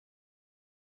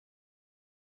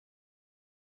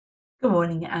Good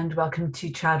morning and welcome to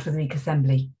Child with a Week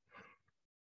Assembly.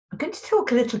 I'm going to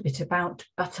talk a little bit about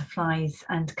butterflies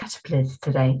and caterpillars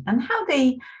today and how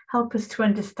they help us to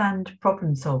understand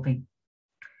problem solving.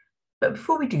 But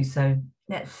before we do so,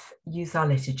 let's use our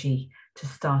liturgy to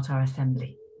start our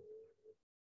assembly.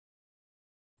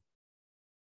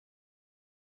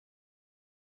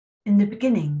 In the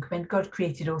beginning, when God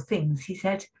created all things, he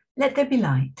said, "Let there be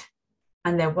light,"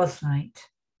 and there was light.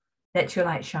 Let your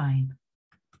light shine.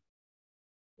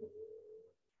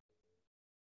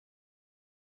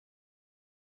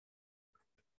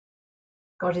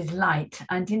 God is light,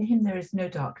 and in him there is no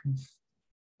darkness.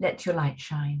 Let your light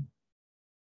shine.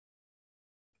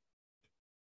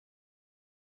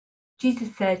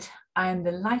 Jesus said, "I am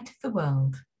the light of the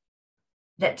world.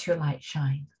 Let your light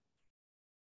shine."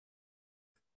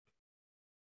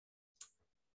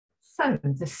 So,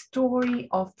 the story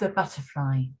of the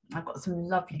butterfly. I've got some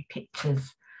lovely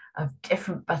pictures of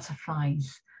different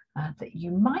butterflies that you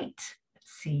might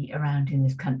see around in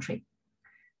this country.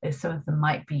 Though some of them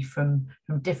might be from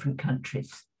different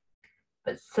countries,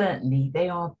 but certainly they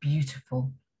are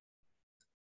beautiful.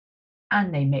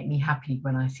 And they make me happy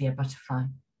when I see a butterfly.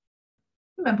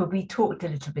 Remember, we talked a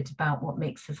little bit about what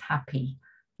makes us happy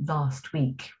last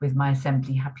week with my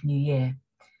assembly, Happy New Year.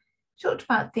 We talked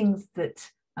about things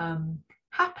that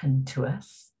happen to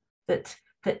us that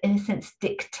in a sense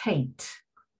dictate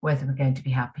whether we're going to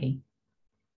be happy.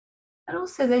 And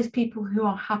also those people who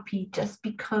are happy just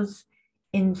because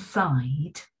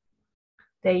inside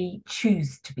they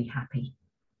choose to be happy.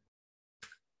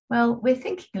 Well, we're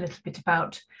thinking a little bit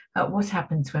about what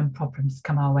happens when problems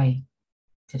come our way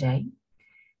today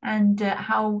and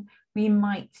how we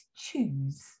might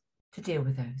choose to deal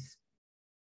with those.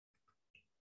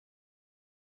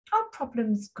 Are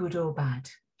problems good or bad?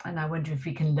 And I wonder if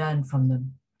we can learn from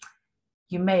them.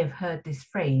 You may have heard this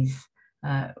phrase,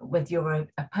 whether you're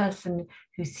a person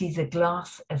who sees a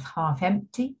glass as half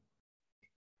empty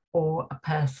or a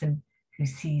person who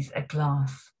sees a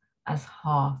glass as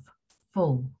half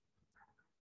full.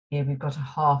 Here we've got a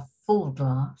half full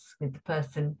glass with the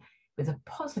person with a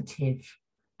positive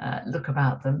look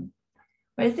about them,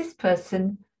 whereas this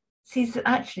person sees that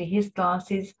actually his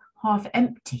glass is half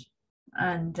empty.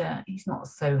 And he's not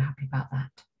so happy about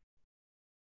that.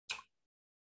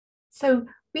 So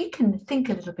we can think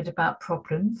a little bit about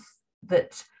problems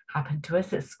that happen to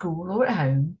us at school or at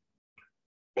home.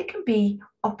 They can be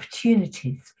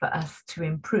opportunities for us to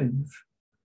improve.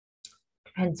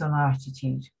 Depends on our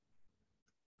attitude.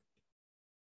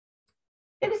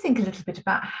 We're going to think a little bit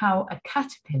about how a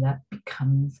caterpillar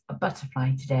becomes a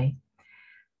butterfly today.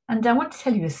 And I want to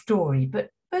tell you a story,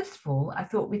 but first of all, I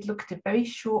thought we'd look at a very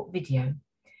short video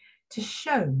to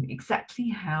show exactly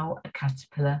how a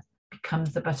caterpillar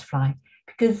becomes a butterfly,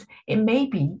 because it may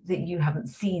be that you haven't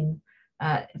seen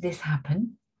this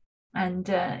happen, and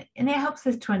it helps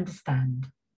us to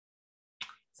understand.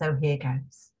 So here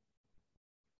goes.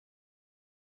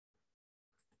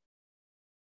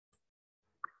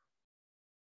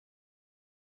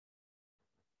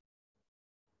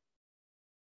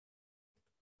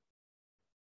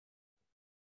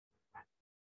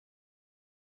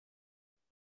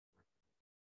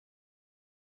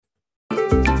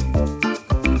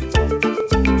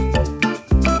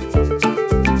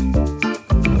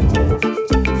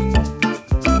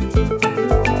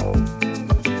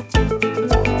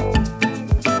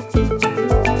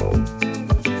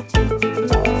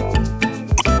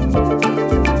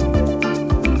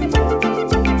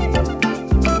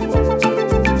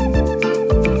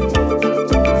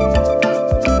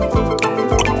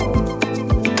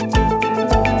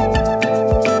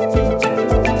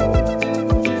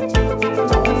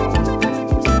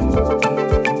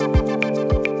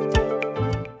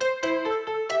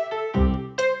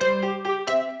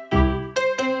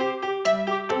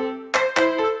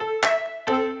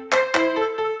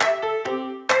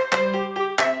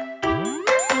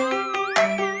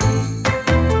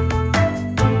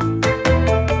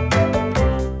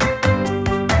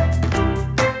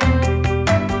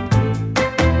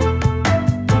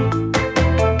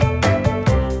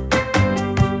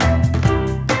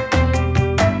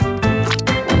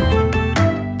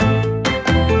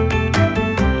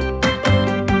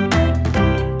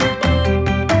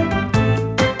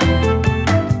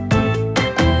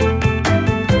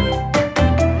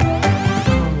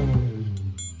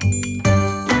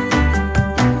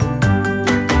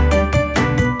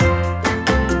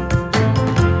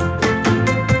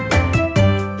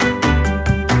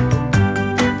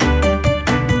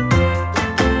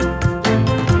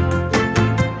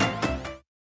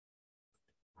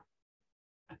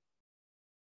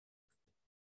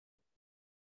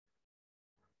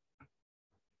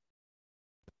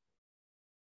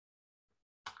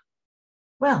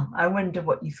 Well, I wonder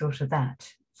what you thought of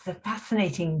that. It's a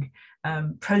fascinating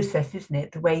process, isn't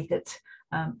it? The way that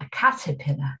a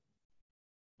caterpillar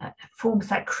forms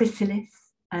that chrysalis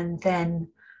and then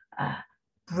uh,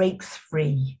 breaks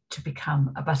free to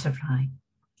become a butterfly.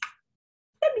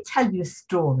 Let me tell you a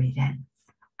story then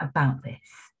about this.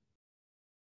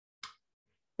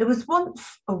 There was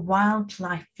once a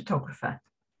wildlife photographer.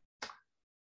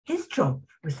 His job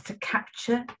was to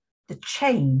capture the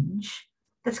change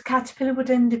that a caterpillar would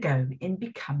undergo in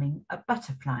becoming a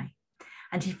butterfly.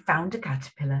 And he found a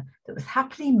caterpillar that was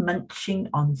happily munching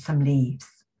on some leaves.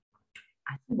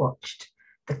 As he watched,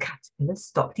 the caterpillar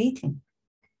stopped eating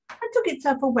and took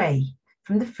itself away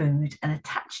from the food and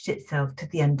attached itself to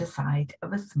the underside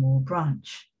of a small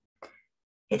branch.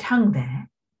 It hung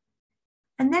there,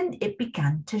 and then it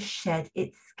began to shed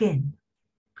its skin.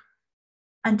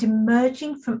 And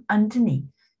emerging from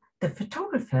underneath, the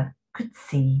photographer could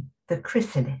see the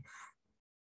chrysalis.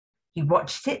 He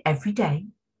watched it every day,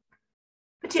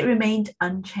 but it remained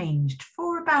unchanged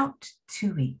for about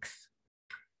 2 weeks.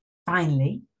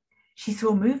 Finally, she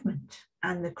saw movement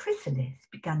and the chrysalis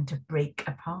began to break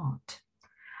apart.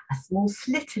 A small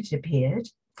slit had appeared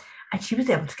and she was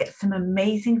able to get some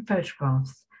amazing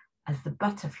photographs as the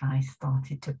butterfly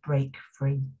started to break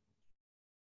free.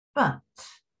 But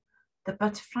the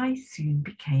butterfly soon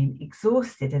became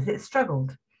exhausted as it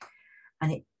struggled,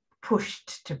 and it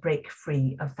pushed to break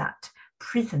free of that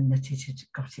prison that it had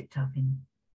got itself in.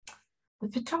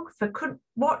 The photographer couldn't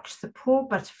watch the poor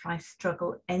butterfly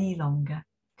struggle any longer,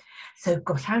 so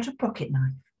got out a pocket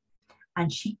knife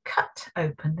and she cut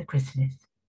open the chrysalis.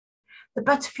 The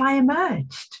butterfly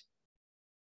emerged.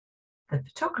 The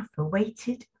photographer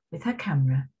waited with her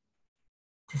camera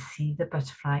to see the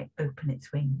butterfly open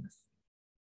its wings.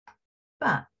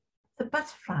 But the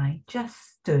butterfly just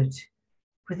stood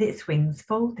with its wings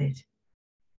folded.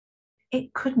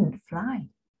 It couldn't fly.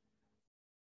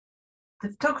 The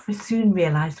photographer soon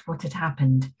realized what had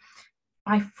happened.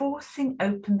 By forcing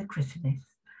open the chrysalis,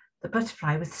 the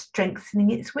butterfly was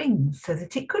strengthening its wings so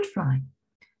that it could fly.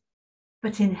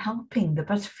 But in helping the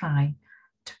butterfly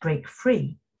to break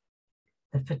free,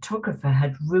 the photographer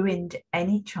had ruined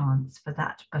any chance for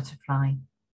that butterfly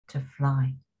to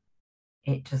fly.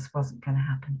 It just wasn't going to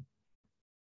happen.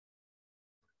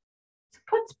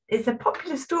 It's a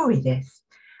popular story, this,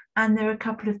 and there are a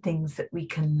couple of things that we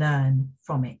can learn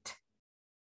from it.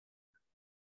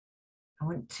 I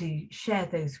want to share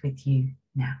those with you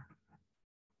now.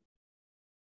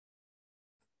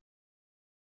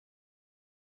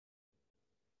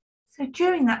 So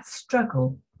during that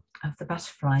struggle of the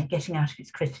butterfly getting out of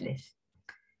its chrysalis,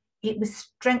 it was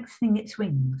strengthening its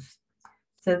wings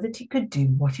so that it could do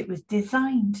what it was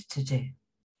designed to do.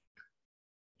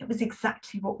 It was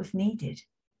exactly what was needed.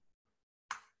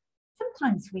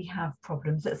 Sometimes we have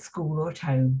problems at school or at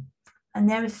home, and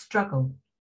they're a struggle.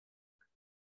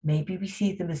 Maybe we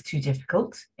see them as too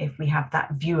difficult if we have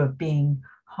that view of being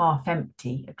half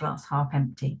empty, a glass half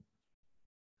empty.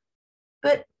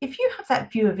 But if you have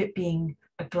that view of it being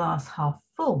a glass half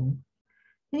full,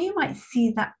 then you might see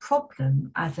that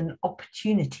problem as an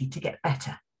opportunity to get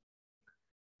better.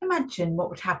 Imagine what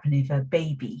would happen if a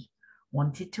baby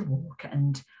wanted to walk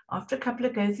and after a couple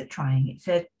of goes at trying, it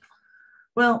said,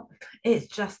 well, it's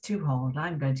just too hard,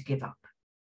 I'm going to give up.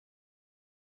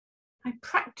 By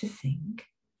practicing,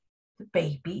 the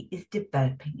baby is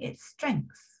developing its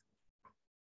strengths.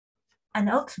 And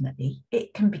ultimately,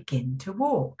 it can begin to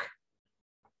walk.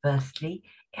 Firstly,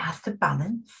 it has to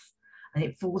balance and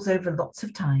it falls over lots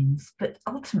of times, but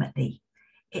ultimately,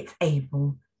 it's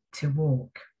able to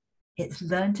walk. It's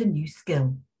learned a new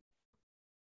skill.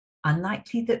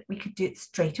 Unlikely that we could do it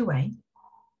straight away,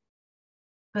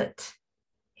 but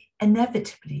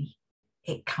inevitably,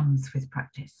 it comes with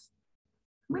practice.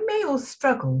 We may all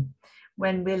struggle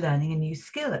when we're learning a new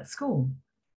skill at school.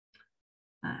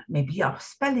 Maybe our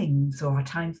spellings or our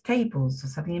times tables or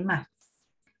something in maths.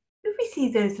 If we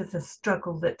see those as a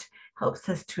struggle that helps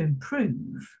us to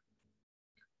improve,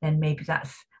 then maybe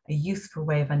that's a useful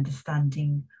way of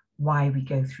understanding why we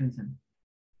go through them.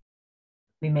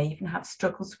 We may even have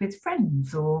struggles with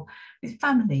friends or with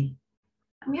family,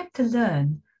 and we have to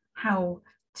learn how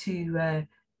to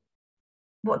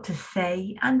what to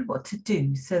say and what to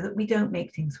do so that we don't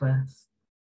make things worse.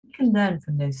 We can learn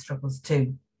from those struggles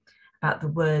too, about the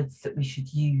words that we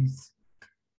should use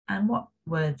and what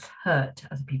words hurt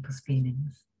other people's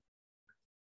feelings.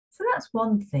 So that's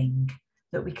one thing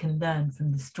that we can learn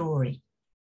from the story.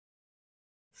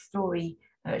 The story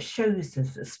shows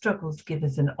us that struggles give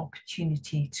us an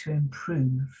opportunity to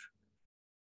improve.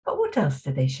 But what else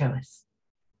do they show us?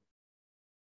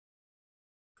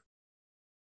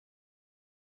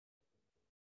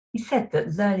 He said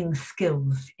that learning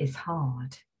skills is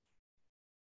hard.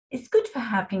 It's good for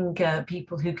having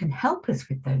people who can help us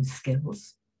with those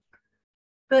skills,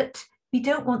 but we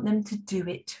don't want them to do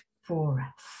it for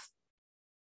us.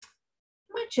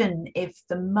 Imagine if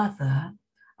the mother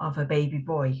of a baby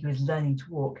boy who was learning to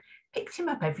walk picked him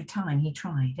up every time he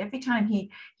tried. Every time he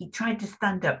tried to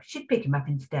stand up, she'd pick him up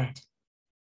instead.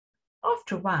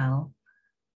 After a while,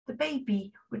 the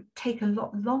baby would take a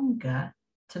lot longer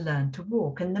to learn to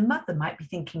walk, and the mother might be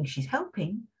thinking she's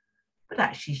helping, but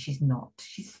actually she's not.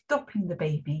 She's stopping the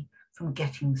baby from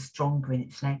getting stronger in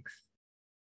its legs.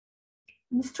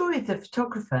 In the story of the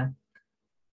photographer,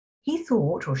 he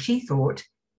thought, or she thought,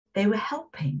 they were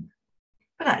helping,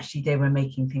 but actually they were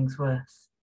making things worse.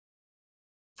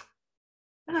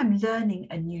 When I'm learning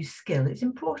a new skill, it's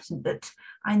important that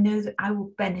I know that I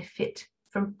will benefit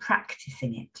from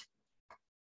practicing it.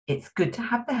 It's good to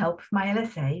have the help of my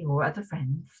LSA or other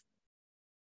friends.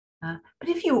 But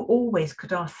if you always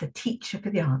could ask the teacher for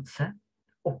the answer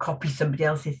or copy somebody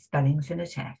else's spellings in a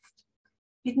test,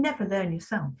 you'd never learn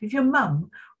yourself. If your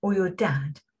mum or your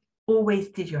dad always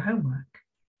did your homework,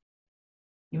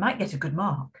 you might get a good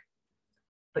mark,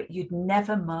 but you'd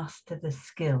never master the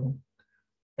skill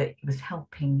that was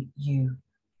helping you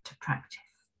to practice.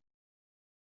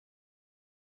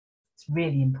 It's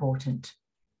really important.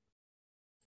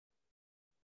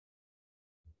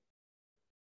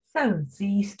 So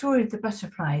the story of the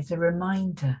butterfly is a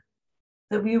reminder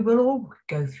that we will all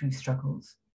go through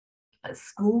struggles. At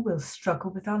school, we'll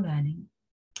struggle with our learning,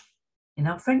 in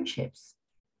our friendships.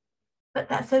 But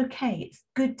that's okay. It's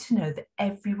good to know that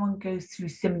everyone goes through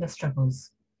similar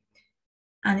struggles.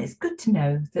 And it's good to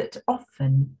know that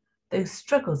often those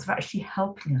struggles are actually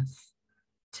helping us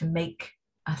to make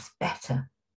us better.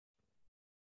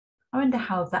 I wonder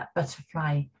how that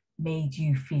butterfly made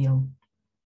you feel,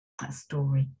 that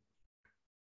story.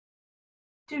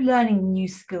 Do learning new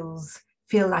skills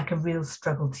feel like a real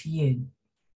struggle to you?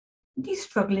 Do you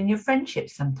struggle in your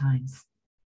friendships sometimes?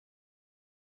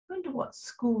 I wonder what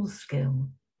school skill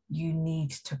you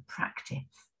need to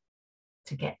practice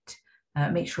to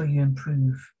make sure you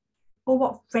improve. Or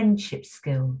what friendship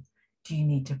skill do you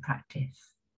need to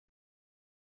practice?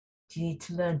 Do you need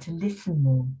to learn to listen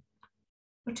more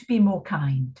or to be more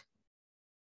kind?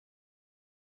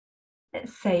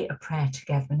 Let's say a prayer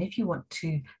together, and if you want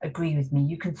to agree with me,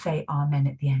 you can say Amen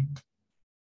at the end.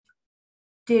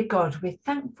 Dear God, we're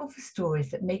thankful for stories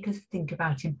that make us think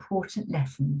about important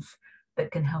lessons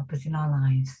that can help us in our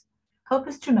lives. Help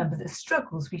us to remember that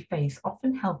struggles we face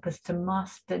often help us to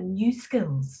master new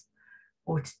skills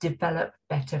or to develop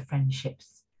better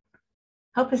friendships.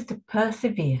 Help us to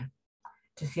persevere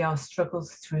to see our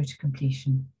struggles through to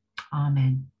completion.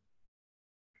 Amen.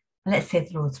 And let's say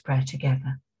the Lord's Prayer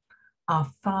together.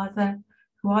 Our Father,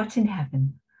 who art in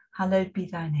heaven, hallowed be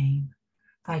thy name.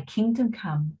 Thy kingdom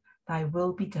come, thy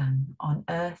will be done, on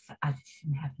earth as it is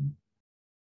in heaven.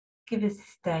 Give us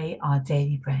this day our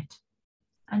daily bread,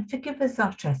 and forgive us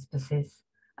our trespasses,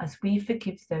 as we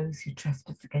forgive those who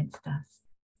trespass against us.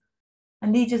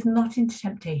 And lead us not into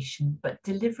temptation, but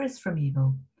deliver us from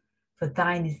evil. For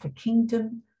thine is the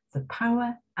kingdom, the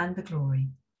power, and the glory,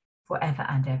 forever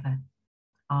and ever.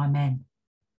 Amen.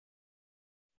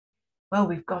 Well,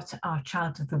 we've got our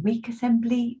Child of the Week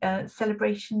Assembly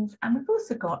celebrations, and we've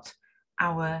also got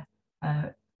our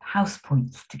house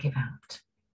points to give out.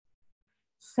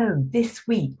 So this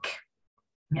week,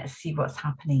 let's see what's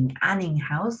happening. Anning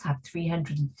House have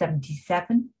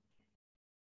 377.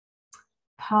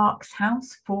 Parks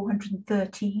House,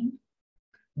 413.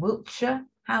 Wiltshire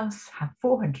House have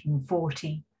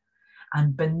 440.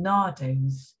 And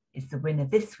Bernardo's is the winner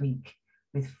this week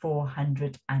with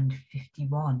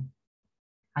 451.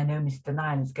 I know Mr.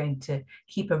 Niall is going to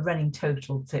keep a running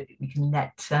total so we can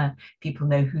let people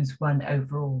know who's won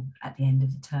overall at the end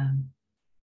of the term.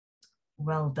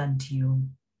 Well done to you all.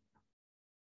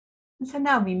 And so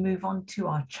now we move on to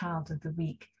our Child of the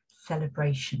Week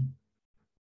celebration.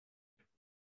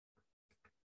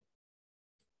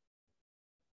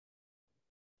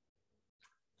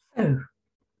 So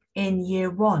in year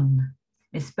 1,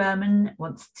 Miss Berman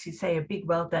wants to say a big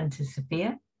well done to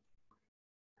Sophia.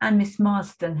 And Miss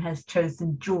Marsden has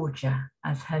chosen Georgia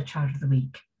as her Child of the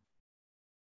Week.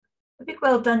 A big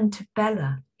well done to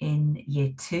Bella in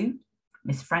year 2,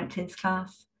 Miss Franklin's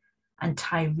class, and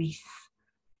Tyrese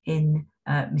in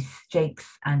Miss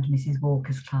Jakes and Mrs.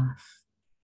 Walker's class.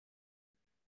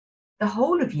 The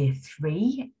whole of year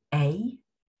 3A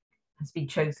has been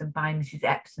chosen by Mrs.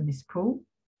 Epps and Miss Poole.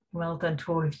 Well done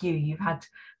to all of you. You've had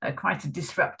quite a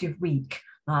disruptive week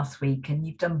last week and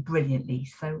you've done brilliantly,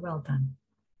 so well done.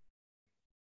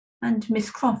 And Miss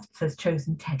Crofts has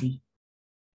chosen Teddy.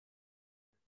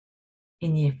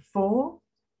 In year 4,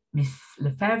 Miss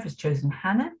Lefebvre has chosen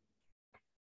Hannah,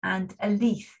 and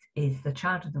Elise is the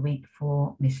child of the week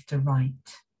for Mr. Wright.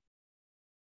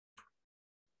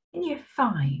 In year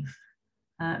 5,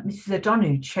 Mrs.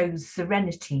 O'Donoghue chose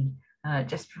Serenity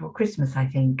just before Christmas, I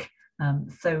think.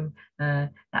 So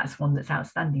that's one that's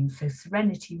outstanding. So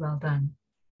Serenity, well done.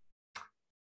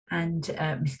 And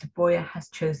Mr. Boyer has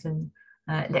chosen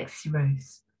Lexi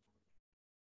Rose.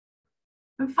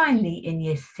 And finally, in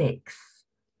year 6,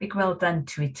 big well done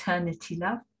to Eternity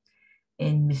Love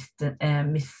in Miss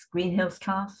Greenhill's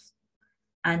class,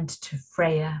 and to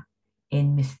Freya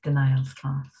in Mr. Niles'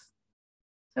 class.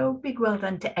 So big well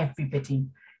done to everybody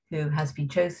who has been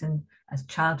chosen as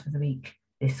Child of the Week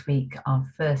this week, our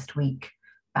first week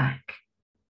back.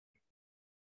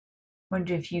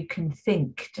 Wonder if you can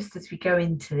think, just as we go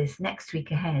into this next week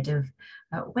ahead, of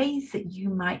ways that you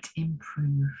might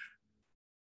improve,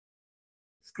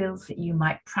 skills that you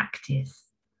might practice,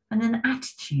 and an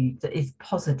attitude that is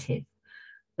positive,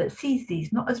 that sees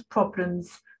these not as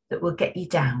problems that will get you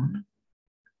down,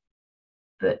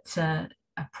 but a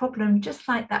problem just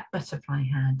like that butterfly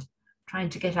had, trying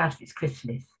to get out of its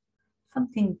chrysalis,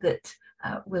 something that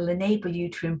will enable you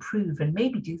to improve and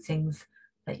maybe do things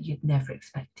that you'd never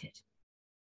expected.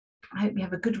 I hope you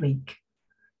have a good week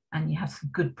and you have some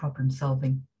good problem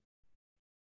solving.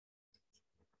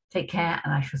 Take care,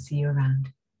 and I shall see you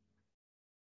around.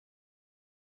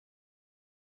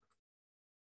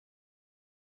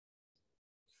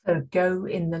 So go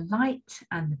in the light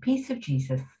and the peace of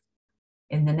Jesus,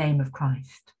 in the name of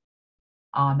Christ.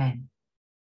 Amen.